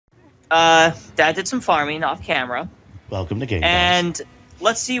Dad did some farming off camera. Welcome to Game And Guys.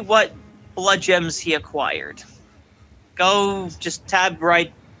 let's see what blood gems he acquired. Go, just tab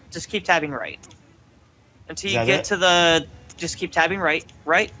right. Just keep tabbing right. Until you get to the... Just keep tabbing right.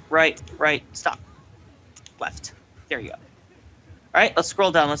 Right. Stop. Left. There you go. Alright, let's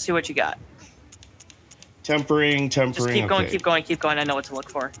scroll down. Let's see what you got. Tempering. Just keep going. I know what to look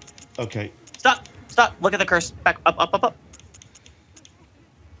for. Okay. Stop. Look at the curse. Back up.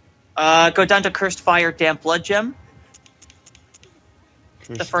 Go down to Cursed Fire Damp Blood Gem.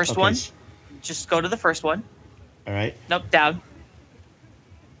 The first one. Just go to the first one. Alright. Nope, down.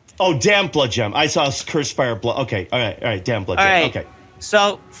 Oh, Damp Blood Gem. I saw Cursed Fire Blood. Okay, alright, Damp Blood Gem. Right. Okay.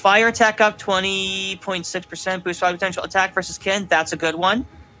 So, fire attack up 20.6%, boost fire potential attack versus kin. That's a good one.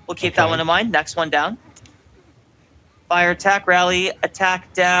 We'll keep that one in mind. Next one down. Fire attack, rally,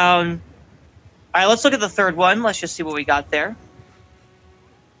 attack down. Alright, let's look at the third one. Let's just see what we got there.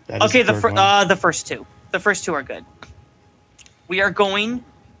 Okay, the first two. The first two are good. We are going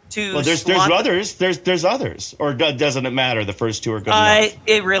to. Well, there's others. There's others, or doesn't it matter? The first two are good enough.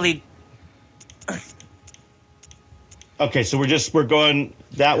 It really. Okay, so we're going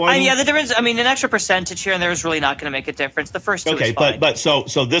that one. Yeah, the difference. I mean, an extra percentage here and there is really not going to make a difference. The first two. Okay, is fine. but so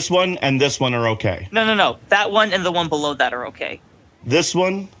this one and this one are okay. No. That one and the one below that are okay. This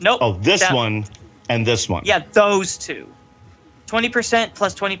one. Nope. Oh, this one and this one. Yeah, those two. 20%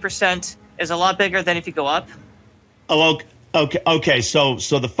 plus 20% is a lot bigger than if you go up. Oh, okay. So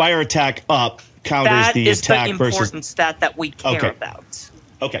the fire attack up counters the attack versus. That is the important stat that we care about.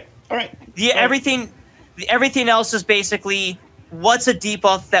 Okay. All right. Yeah, everything else is basically what's a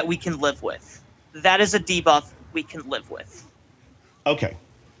debuff that we can live with. That is a debuff we can live with. Okay.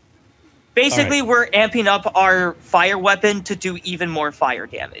 Basically, we're amping up our fire weapon to do even more fire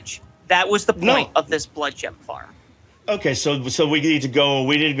damage. That was the point of this blood gem farm. Okay, so we need to go.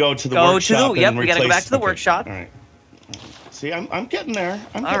 We need to go to the workshop. We got to go back to the workshop. All right. See, I'm getting there.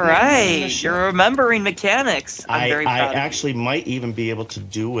 All right, you're remembering mechanics. I'm very proud of you. I actually might even be able to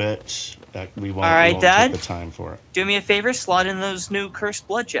do it. We won't. All right, Dad. Take the time for it. Do me a favor. Slot in those new cursed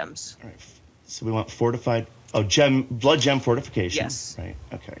blood gems. All right. So we want fortified. Oh, blood gem fortification. Yes. Right.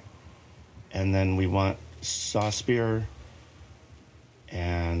 Okay. And then we want saw spear.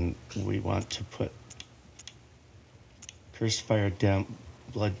 And we want to put Cursed Fire Damp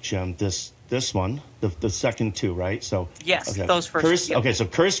Blood Gem, this one, the second two, right? So yes, those first. Yep. Okay, so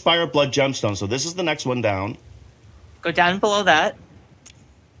Cursed Fire Blood Gemstone. So this is the next one down. Go down below that.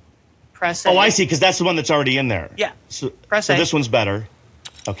 Press A. Oh, I see, because that's the one that's already in there. Yeah. So press A. So this one's better.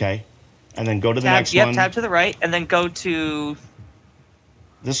 Okay. And then go to the next one. Tab to the right, and then go to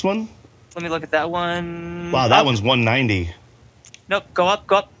this one. Let me look at that one. Wow, that one's 190. Nope, go up.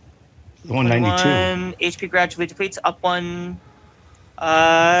 192. HP gradually depletes. Up one.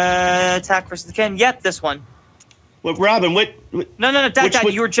 Attack versus the kin. Yep, this one. What, Robin? What? No, Dad,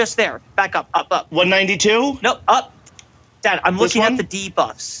 you were just there. Back up. 192? Nope, up. Dad, I'm looking at the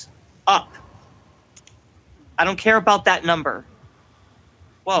debuffs. Up. I don't care about that number.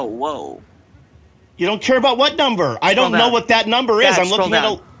 Whoa. You don't care about what number? I don't know what that number is. I'm looking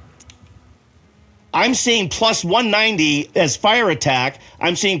at I'm seeing plus 190 as fire attack.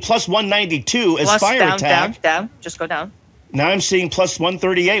 I'm seeing plus 192 as fire attack. Down. Just go down. Now I'm seeing plus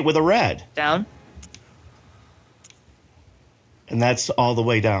 138 with a red. Down. And that's all the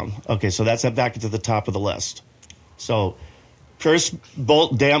way down. Okay, so that's back to the top of the list. So, Cursed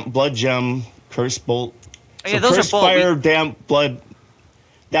Bolt, Damp Blood Gem, Cursed Bolt. Yeah, those Cursed are bold. Fire, Damp Blood.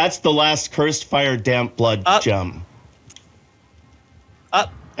 That's the last Cursed Fire, Damp Blood Gem.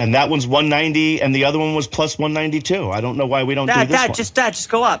 Up. And that one's 190, and the other one was plus 192. I don't know why we don't do this one. Dad, just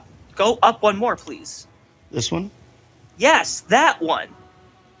go up. Go up one more, please. This one? Yes, that one.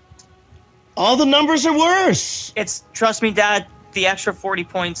 All the numbers are worse. Trust me, Dad, the extra 40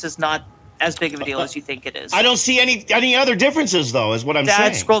 points is not as big of a deal as you think it is. I don't see any other differences, though, is what I'm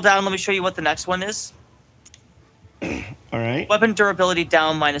saying. Dad, scroll down. Let me show you what the next one is. All right. Weapon durability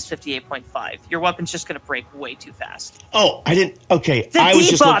down minus 58.5. Your weapon's just going to break way too fast. Oh, I didn't. Okay. The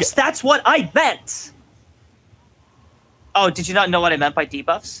debuffs, that's what I meant. Oh, did you not know what I meant by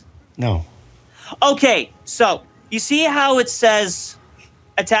debuffs? No. Okay, so you see how it says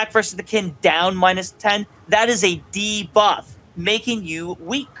attack versus the kin down minus 10? That is a debuff, making you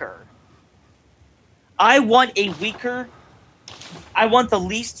weaker. I want the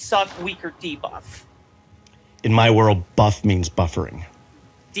least suck weaker debuff. In my world, buff means buffering.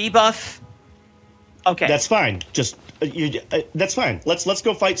 Debuff. Okay. That's fine. Just that's fine. Let's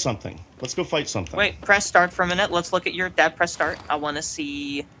go fight something. Let's go fight something. Wait, press start for a minute. Let's look at your Dad. Press start. I want to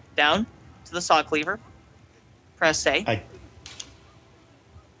see down to the saw cleaver. Press A.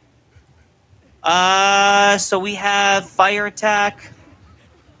 So we have fire attack.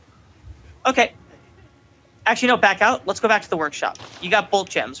 Okay. Actually, no, back out. Let's go back to the workshop. You got bolt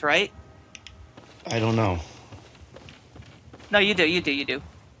gems, right? I don't know. No, you do. You do.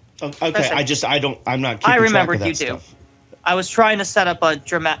 Okay, I'm not keeping I remembered track of that you do. stuff. I was trying to set up a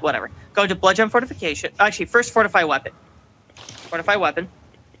dramatic, whatever. Go to blood gem fortification. Actually, first fortify weapon. Fortify weapon.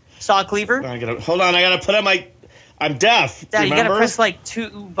 Saw cleaver. Hold on, I gotta put on my... I'm deaf, Dad, remember? you gotta press like 2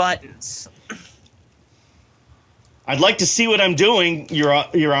 buttons. I'd like to see what I'm doing, Your Honor.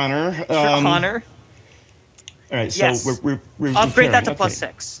 Your Honor. All right, so yes. we're upgrade that to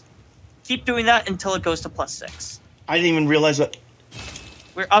 +6. Keep doing that until it goes to +6. I didn't even realize what...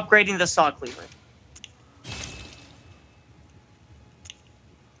 We're upgrading the saw cleaver.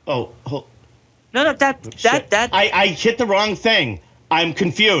 Oh, No, that. I hit the wrong thing. I'm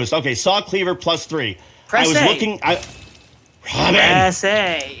confused. Okay, saw cleaver +3. Press I was A. looking... Press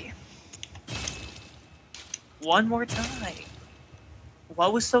A. One more time.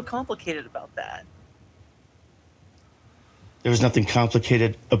 What was so complicated about that? There was nothing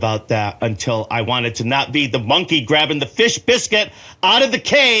complicated about that until I wanted to not be the monkey grabbing the fish biscuit out of the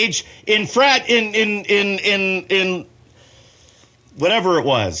cage in whatever it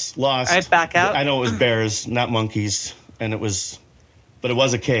was. Lost. All right, back out. I know it was bears, not monkeys, but it was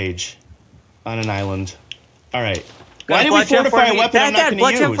a cage on an island. All right. Why did we fortify a weapon I'm not going to use?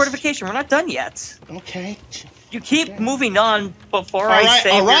 Blood gem fortification. We're not done yet. Okay. You keep moving on before I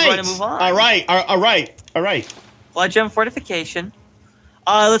say we're going to move on. All right. Blood gem fortification.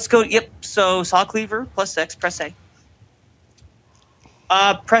 Let's go. Yep. So saw cleaver +6. Press A.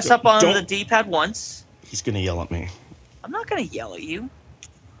 Press up on the D-pad once. He's gonna yell at me. I'm not gonna yell at you.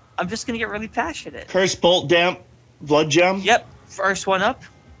 I'm just gonna get really passionate. Curse bolt damp blood gem. Yep. First one up.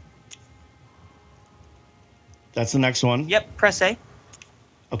 That's the next one. Yep. Press A.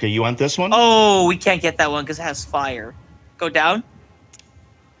 Okay, you want this one? Oh, we can't get that one because it has fire. Go down.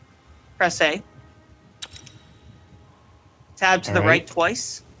 Press A. Tab to the right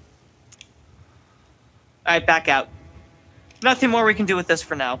twice. All right, back out. Nothing more we can do with this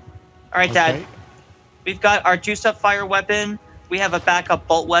for now. All right, Dad. We've got our juiced up fire weapon. We have a backup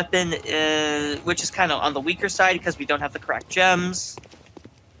bolt weapon, which is kind of on the weaker side because we don't have the correct gems.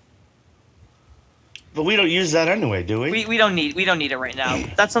 But we don't use that anyway, do we? We don't need it right now.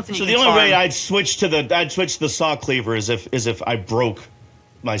 That's something you can So the only farm. way I'd switch to the saw cleaver is if I broke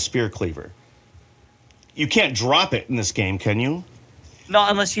my spear cleaver. You can't drop it in this game, can you?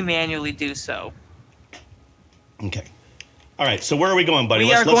 Not unless you manually do so. Okay. All right, so where are we going, buddy?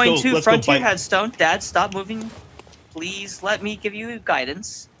 Let's go Frontier Headstone. Dad, stop moving. Please let me give you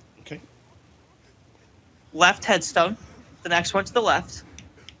guidance. Okay. Left Headstone. The next one to the left.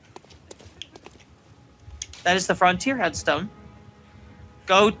 That is the Frontier Headstone.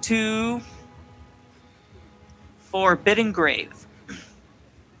 Go to Forbidden Grave.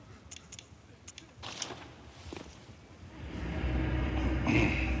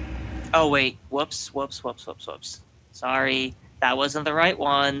 Oh, wait. Whoops. Sorry. That wasn't the right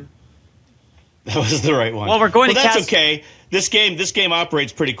one. That was the right one. Well, we're going to that's okay. This game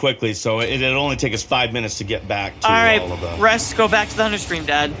operates pretty quickly, so it'll only take us 5 minutes to get back to all of the... Rest. Go back to the hunter stream,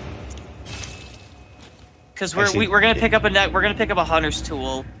 Dad. Because we're gonna pick up a hunter's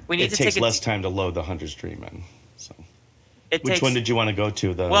tool. We need to take It takes less time to load the hunter's stream in. So, which one did you want to go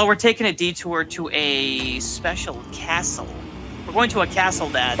to? Well, we're taking a detour to a special castle. We're going to a castle,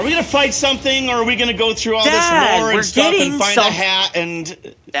 Dad. Are we going to fight something, or are we going to go through all this lore and stuff and find a hat? And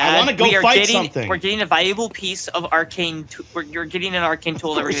Dad, I want to go fight something. We're getting a valuable piece of arcane. You're getting an arcane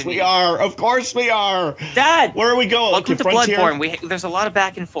tool that we're going to need. Of course we are. Dad, where are we going? Welcome to Bloodborne. There's a lot of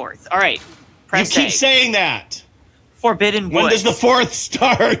back and forth. All right, press You keep saying that. Forbidden Woods. When does the fourth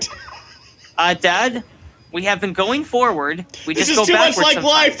start? Dad, we have been going forward. We this just go backwards. This is too much like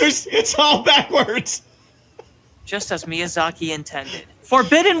life. It's all backwards. Just as Miyazaki intended.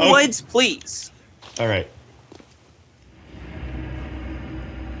 Forbidden Woods, please. All right.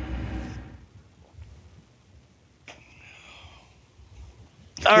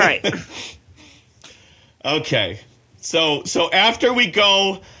 All right. Okay. So after we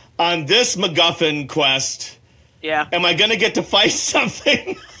go on this MacGuffin quest, yeah, am I going to get to fight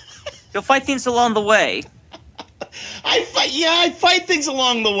something? You'll fight things along the way. I fight things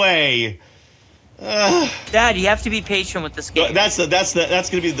along the way. Dad, you have to be patient with this game. That's going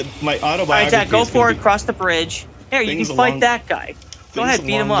to be my autobiography. All right, Dad, go forward, cross the bridge. Here, you can fight that guy. Go ahead,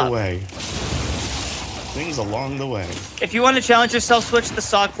 beat him up. Things along the way. If you want to challenge yourself, switch to the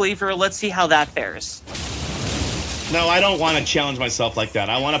saw cleaver. Let's see how that fares. No, I don't want to challenge myself like that.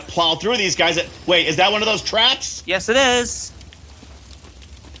 I want to plow through these guys. Wait, is that one of those traps? Yes, it is.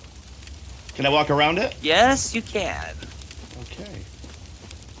 Can I walk around it? Yes, you can. Okay.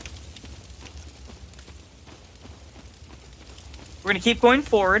 We're gonna keep going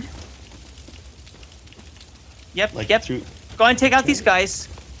forward. Yep, Like yep. Through... Go ahead and take out these guys.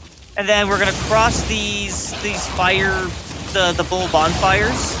 And then we're gonna cross these fire, the bull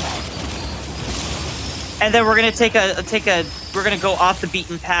bonfires. And then we're gonna we're gonna go off the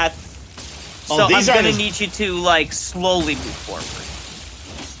beaten path. So I'm gonna need you to like slowly move forward.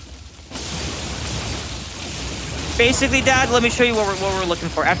 Basically, Dad, let me show you what we're looking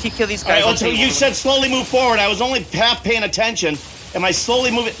for. After you kill these guys, so you said slowly move forward. I was only half paying attention. Am I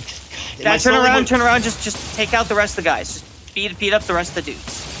slowly moving? Dad, turn around, turn around. Just take out the rest of the guys. Just beat up the rest of the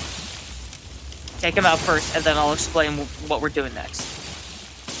dudes. Take them out first, and then I'll explain what we're doing next.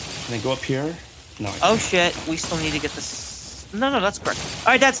 Can I go up here? No. Oh shit! We still need to get this. No, that's correct.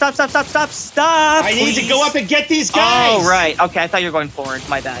 All right, Dad, stop! I need to go up and get these guys. Oh right. Okay, I thought you were going forward.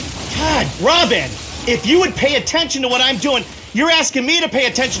 My bad. God, Robin, if you would pay attention to what I'm doing, you're asking me to pay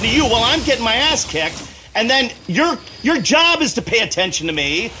attention to you while I'm getting my ass kicked, and then your job is to pay attention to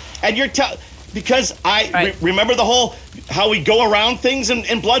me, and you're because remember the whole how we go around things in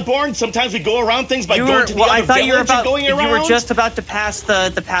Bloodborne. Sometimes we go around things by going to the other village and going around. You were just about to pass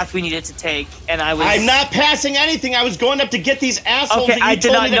the path we needed to take, and I was. I'm not passing anything. I was going up to get these assholes that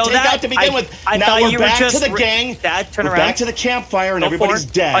you told me to take out to begin with. Now we're back to the gang. Dad, turn around. Back to the campfire, and everybody's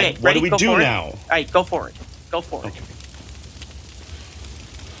dead. Okay, what do we do now? All right, go forward. Go forward. Okay.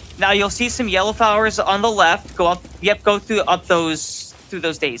 Now you'll see some yellow flowers on the left. Go up. Yep, go through those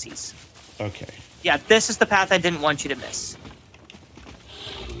daisies. Okay. Yeah, this is the path I didn't want you to miss.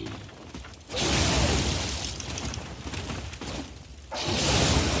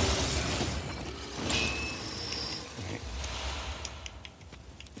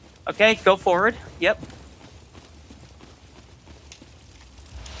 Okay, go forward. Yep.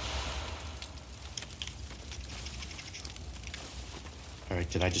 All right,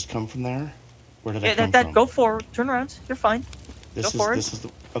 did I just come from there? Where did I come from? Go forward. Turn around. You're fine. This is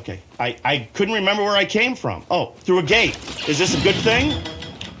the okay. I couldn't remember where I came from. Oh, through a gate. Is this a good thing?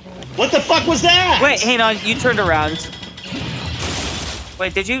 What the fuck was that? Wait, hang on. You turned around.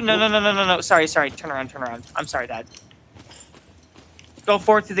 Wait, did you? No. Sorry. Turn around. I'm sorry, Dad. Go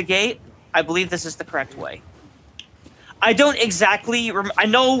forward through the gate. I believe this is the correct way. I don't exactly. I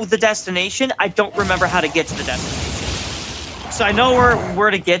know the destination. I don't remember how to get to the destination. So I know where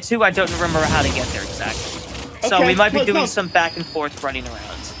to get to. I don't remember how to get there exactly. So we might be doing some back and forth running around.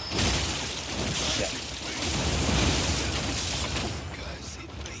 Yeah.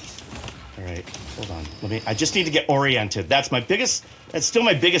 All right, hold on. I just need to get oriented. That's still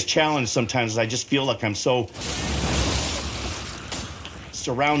my biggest challenge sometimes. Is I just feel like I'm so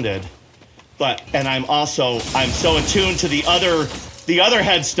surrounded, and I'm so attuned to the other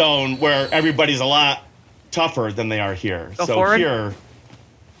headstone where everybody's a lot tougher than they are here. Go forward. Here.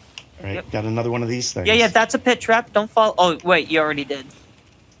 All right, got another one of these things. Yeah, that's a pit trap. Don't fall. Oh, wait, you already did.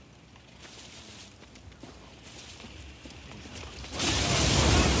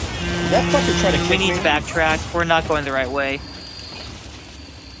 That fucker tried to kick me. We need to backtrack. We're not going the right way.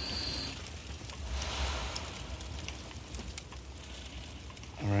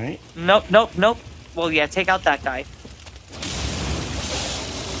 All right. Nope. Well, yeah, take out that guy.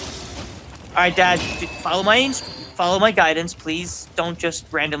 All right, Dad, follow my guidance, please. Don't just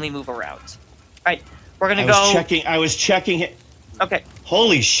randomly move around. All right, we're gonna go. I was checking it. Okay.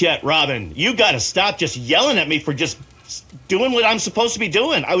 Holy shit, Robin! You gotta stop just yelling at me for just doing what I'm supposed to be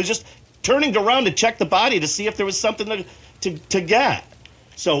doing. I was just turning around to check the body to see if there was something to get.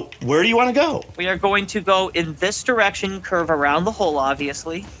 So, where do you want to go? We are going to go in this direction, curve around the hole,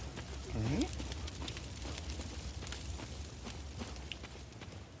 obviously. All right.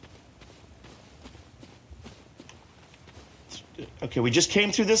 Okay, we just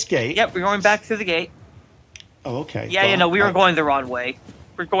came through this gate. Yep, we're going back through the gate. Oh, okay. Yeah, well, we were going the wrong way.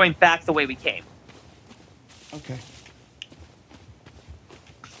 We're going back the way we came. Okay.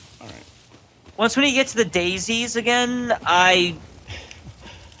 All right. Once when you get to the daisies again,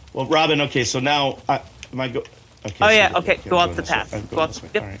 Well, Robin, okay, so now Okay. Oh, yeah, okay, go up the path. Go up.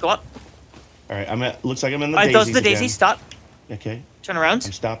 Yep, go up. All right, looks like I'm in the daisies. daisies All right, those are the daisies. Stop. Okay. Turn around.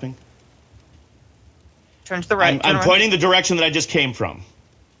 I'm stopping. Turn to the right. I'm pointing the direction that I just came from.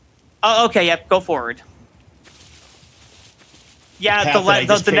 Oh, okay, yep, go forward. Yeah,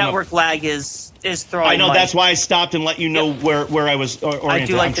 the network lag is throwing. I know, that's why I stopped and let you know where I was oriented. I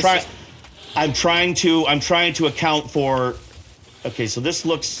do like I'm trying to account for. Okay, so this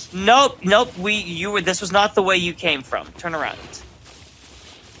looks. Nope. This was not the way you came from. Turn around.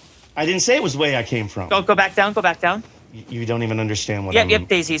 I didn't say it was the way I came from. Go back down. Go back down. You don't even understand what Yep,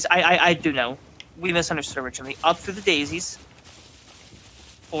 daisies. I do know. We misunderstood originally. Up through the daisies.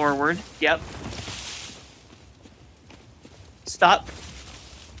 Forward. Yep. Stop.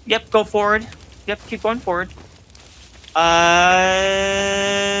 Yep, go forward. Yep, keep going forward. Turn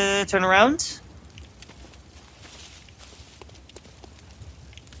around.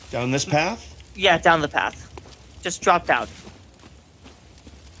 Down this path? Yeah, down the path. Just drop down.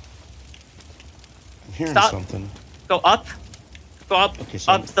 I'm hearing Stop. something. Go up. Go up. Okay,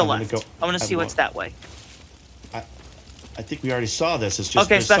 so up to the left. I want to I'm see what's that way. I think we already saw this. It's just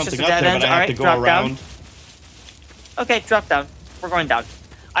okay, there's so that's something just a up dead there, end. but I have to go around. Down. Okay, drop down. We're going down.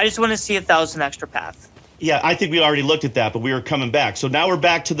 I just want to see if that was an extra path. Yeah, I think we already looked at that, but we were coming back. So now we're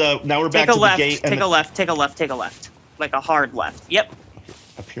back to the the gate. Take a left. Take a left. Take a left. Like a hard left. Yep. Okay,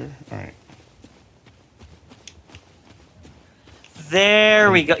 up here. All right.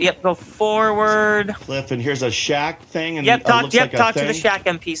 There we go. Yep. Go forward. Cliff, and here's a shack thing. And yep. Talk. Looks like talk to the shack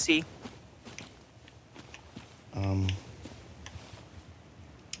NPC.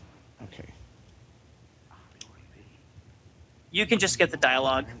 Okay. You can just get the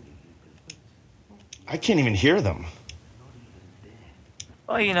dialogue. I can't even hear them.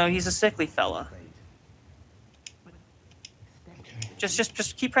 Well, you know, he's a sickly fella. Okay.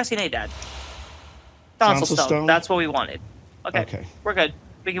 Just keep pressing A, Dad. Tonsil stone. That's what we wanted. Okay. We're good.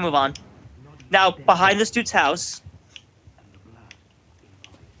 We can move on. Now, behind this dude's house.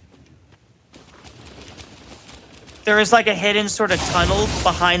 There is like a hidden sort of tunnel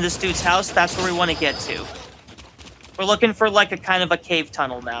behind this dude's house. That's where we want to get to. We're looking for like a kind of a cave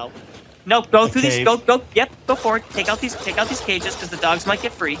tunnel now. Nope, go through these. Go. Yep, go forward. Take out these cages because the dogs might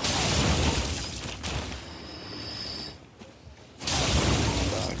get free.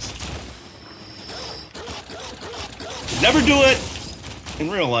 Dogs. Never do it in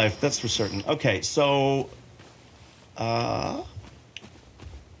real life. That's for certain. Okay, so.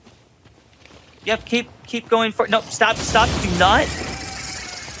 Yep, keep going for. Nope, stop. Do not.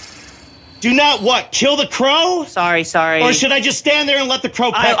 Do not what? Kill the crow? Sorry. Or should I just stand there and let the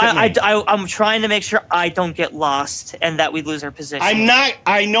crow peck at me? I'm trying to make sure I don't get lost and that we lose our position. I'm not.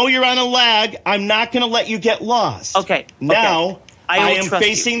 I know you're on a lag. I'm not going to let you get lost. Okay. Now I am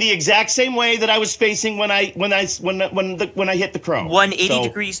facing the exact same way that I was facing when I hit the crow. 180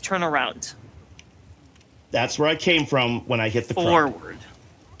 degrees turn around. That's where I came from when I hit the crow. Forward.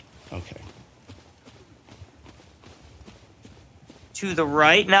 Okay. To the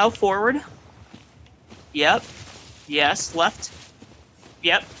right now, forward. Yep. Yes, left.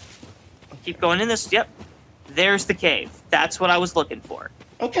 Yep. Keep going in this. Yep. There's the cave. That's what I was looking for.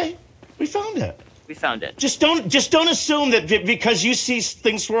 Okay. We found it. We found it. Just don't assume that because you see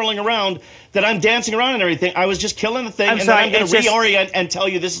things swirling around that I'm dancing around and everything. I was just killing the thing, then I'm going to reorient and tell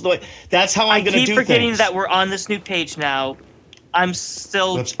you this is the way. That's how I'm going to do things. I keep forgetting that we're on this new page now. I'm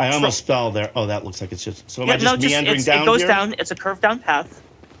still... Oops, I almost fell there. Oh, that looks like it's just... So am I just meandering down It goes here? down. It's a curved down path.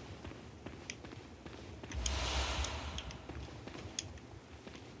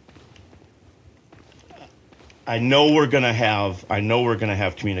 I know we're gonna have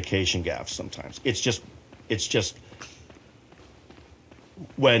communication gaps sometimes. It's just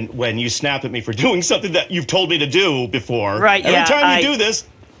when you snap at me for doing something that you've told me to do before. Right. Every time you do this.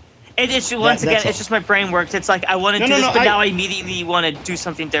 It's once again, it's just my brain works. It's like I want to do this, but now I immediately want to do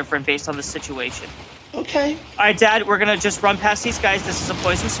something different based on the situation. Okay. All right, Dad, we're gonna just run past these guys. This is a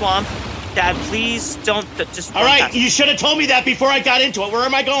poison swamp. Dad, please don't just. All right, you should have told me that before I got into it. Where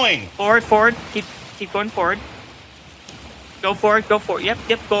am I going? Forward. Keep going forward. Go forward.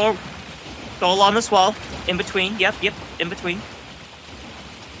 Yep. Go along this wall. In between. Yep. In between.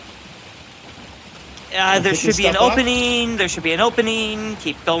 There should be an opening. There should be an opening.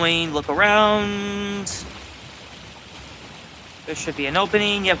 Keep going. Look around. There should be an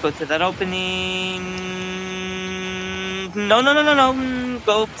opening. Yep, go through that opening. No.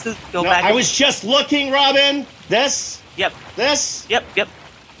 Go back. I was just looking, Robin. This? Yep. This? Yep.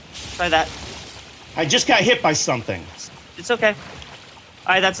 Try that. I just got hit by something. It's okay. All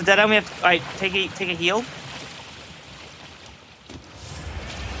right, that's a dead end. We have to... All right, take a heal.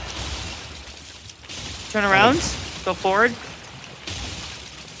 Turn around. Go forward.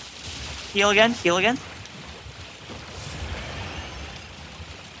 Heal again.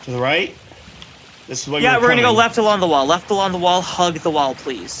 To the right? This is what we're going to go left along the wall. Hug the wall,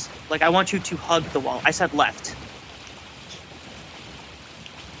 please. Like, I want you to hug the wall. I said left.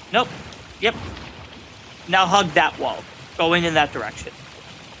 Nope. Yep. Now hug that wall. Going in that direction.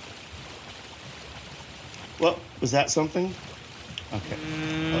 Well, was that something? Okay.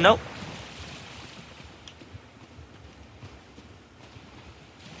 Nope.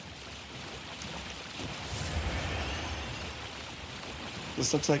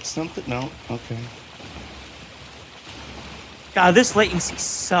 This looks like something. No. Okay. God, this latency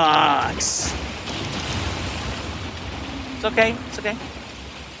sucks. It's okay. It's okay.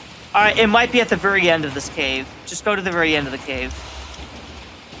 All right, it might be at the very end of this cave. Just go to the very end of the cave.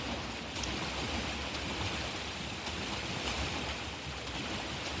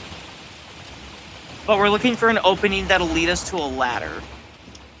 But we're looking for an opening that'll lead us to a ladder.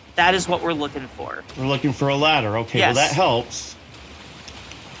 That is what we're looking for. We're looking for a ladder. Okay, yes. Well, that helps.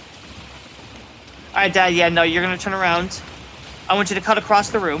 All right, Dad, yeah, no, you're going to turn around. I want you to cut across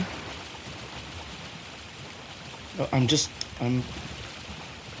the room. I'm...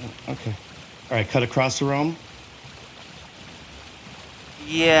 Okay. All right, cut across the room.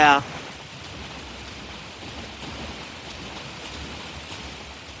 Yeah.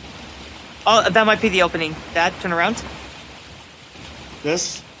 Oh, that might be the opening. Dad, turn around.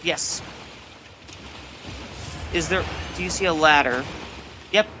 This? Yes. Is there... Do you see a ladder?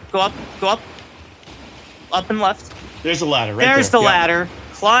 Yep, go up, go up. Up and left. There's a ladder right there. There's the ladder.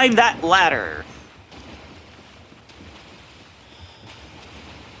 Climb that ladder.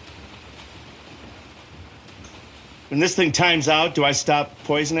 When this thing times out, do I stop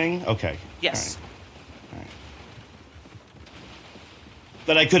poisoning? Okay. Yes. All right.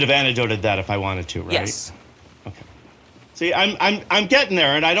 But I could have antidoted that if I wanted to, right? Yes. Okay. See, I'm getting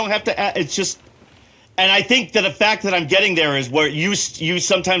there, and I don't have to. It's just, and I think that the fact that I'm getting there is where you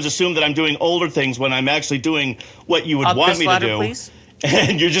sometimes assume that I'm doing older things when I'm actually doing what you would want me to do, please.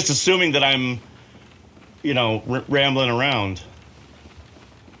 And you're just assuming that I'm, rambling around,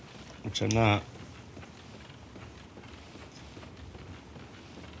 which I'm not.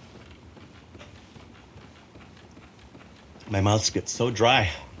 My mouth gets so dry.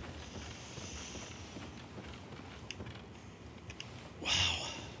 Wow.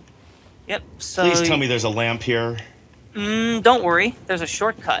 Yep, so... Please tell me there's a lamp here. Don't worry. There's a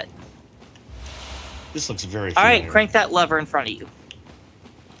shortcut. This looks very familiar. All right, crank that lever in front of you.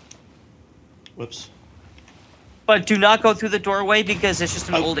 Whoops. But do not go through the doorway because it's just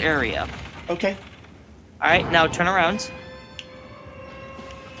an old area. Okay. All right, now turn around.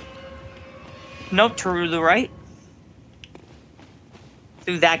 Nope, to the right.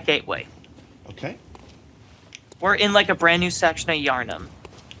 Through that gateway. Okay. We're in like a brand new section of Yarnum.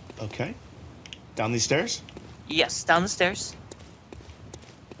 Okay. Down these stairs? Yes, down the stairs.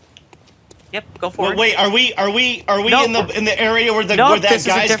 Yep, go forward. Well, wait, are we nope, in the area where nope, where that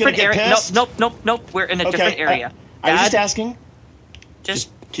guy's gonna get pissed? Nope. We're in a different area. I'm just asking. Just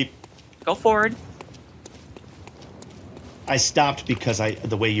keep. Go forward. I stopped because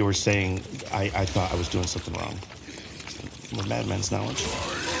the way you were saying, I thought I was doing something wrong. More madman's knowledge.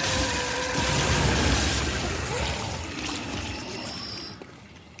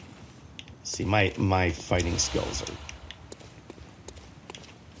 See, my fighting skills are...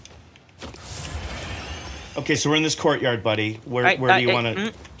 Okay, so we're in this courtyard, buddy. Where do you want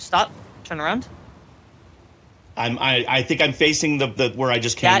to... Stop. Turn around. I think I'm facing the where I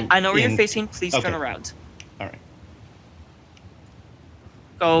just came. Yeah, I know where you're facing. Please turn around. All right.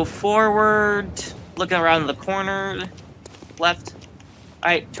 Go forward. Looking around the corner. Left.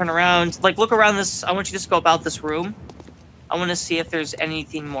 All right, turn around. Like, look around this. I want you to just go about this room. I want to see if there's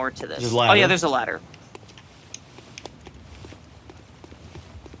anything more to this. There's a ladder. Oh, yeah, there's a ladder.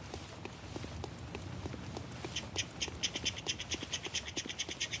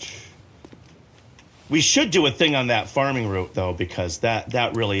 We should do a thing on that farming route, though, because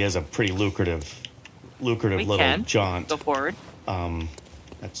that really is a pretty lucrative little jaunt. Go forward.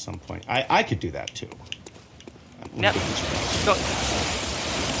 At some point. I could do that, too. Yep. Go.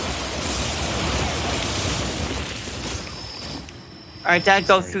 All right, Dad,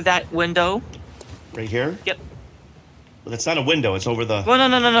 go through that window. Right here? Yep. Well, that's not a window. It's over the... Well,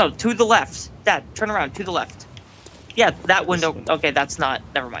 no. To the left. Dad, turn around. To the left. Yeah, that window. Okay, that's not...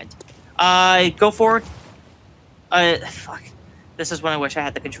 Never mind. Go forward. Fuck. This is when I wish I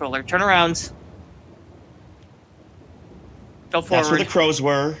had the controller. Turn around. Go forward. That's where the crows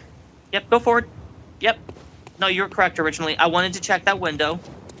were. Yep, go forward. Yep. No, you were correct originally. I wanted to check that window.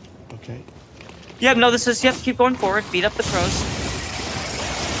 Okay. Yep, no, this is... Yep, keep going forward. Beat up the crows.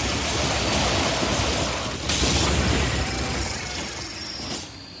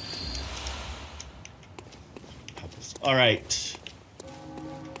 All right.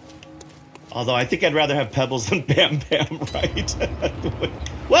 Although I think I'd rather have pebbles than Bam Bam, right?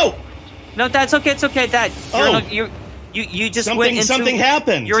 Whoa! No, that's okay. It's okay, Dad. You just went into... Something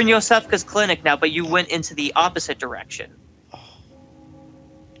happened. You're in Yosefka's clinic now, but you went into the opposite direction. All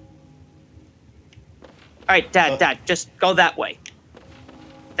right, Dad, just go that way.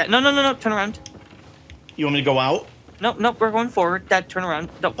 No. Turn around. You want me to go out? Nope, we're going forward. Dad, turn around.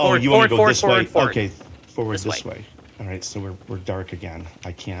 No, oh, forward, you want to go this way? Forward. Okay, forward this way. All right, so we're dark again.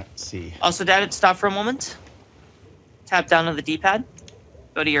 I can't see. Also, Dad, stop for a moment. Tap down on the D-pad.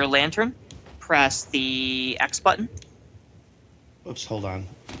 Go to your lantern. Press the X button. Oops, hold on.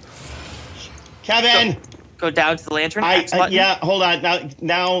 Kevin! Go down to the lantern, X button. Yeah, hold on.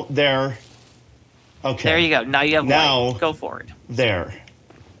 Now there. Okay. There you go. Now you have light. Go forward. There.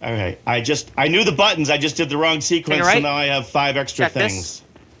 All right. I knew the buttons. I just did the wrong sequence, so now I have 5 extra things. This.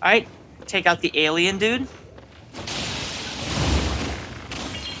 All right. Take out the alien dude.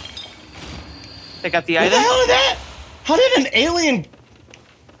 Pick up the item. What the hell is that? How did an alien...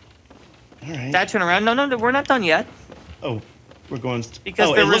 All right. Dad, turn around. No, we're not done yet. Oh, we're going...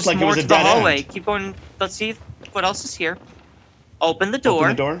 Because there was more to the hallway. End. Keep going. Let's see what else is here. Open the door. Open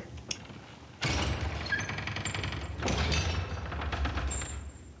the door.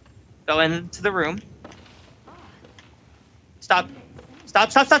 Go into the room. Stop.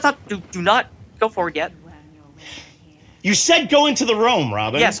 Do not go forward yet. You said go into the room,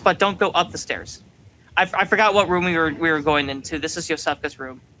 Robin. Yes, but don't go up the stairs. I forgot what room we were going into. This is Yosefka's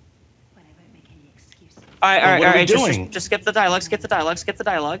room. All right. What are we doing? Just skip the dialogue. Skip the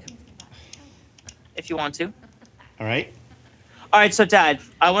dialogue. If you want to. All right. All right. So, Dad,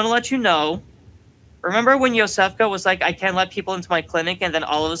 I want to let you know. Remember when Yosefka was like, "I can't let people into my clinic," and then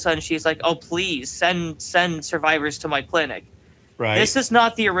all of a sudden she's like, "Oh, please send survivors to my clinic." Right. This is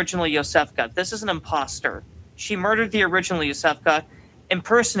not the original Yosefka. This is an imposter. She murdered the original Yosefka,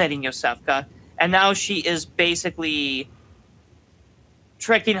 impersonating Yosefka, and now she is basically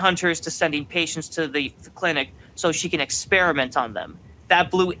tricking hunters to sending patients to the clinic so she can experiment on them.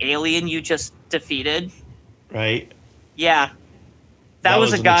 That blue alien you just defeated. Right. Yeah. That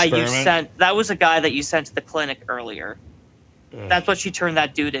was a guy you sent. That was a guy that you sent to the clinic earlier. Ugh. That's what she turned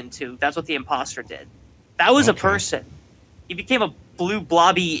that dude into. That's what the imposter did. That was a person. He became a blue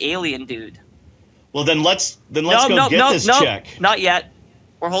blobby alien dude. Well, then let's go get this chick. Not yet.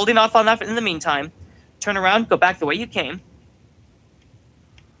 We're holding off on that in the meantime. Turn around. Go back the way you came.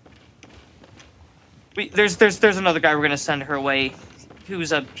 There's another guy we're gonna send her away,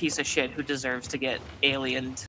 who's a piece of shit who deserves to get aliened.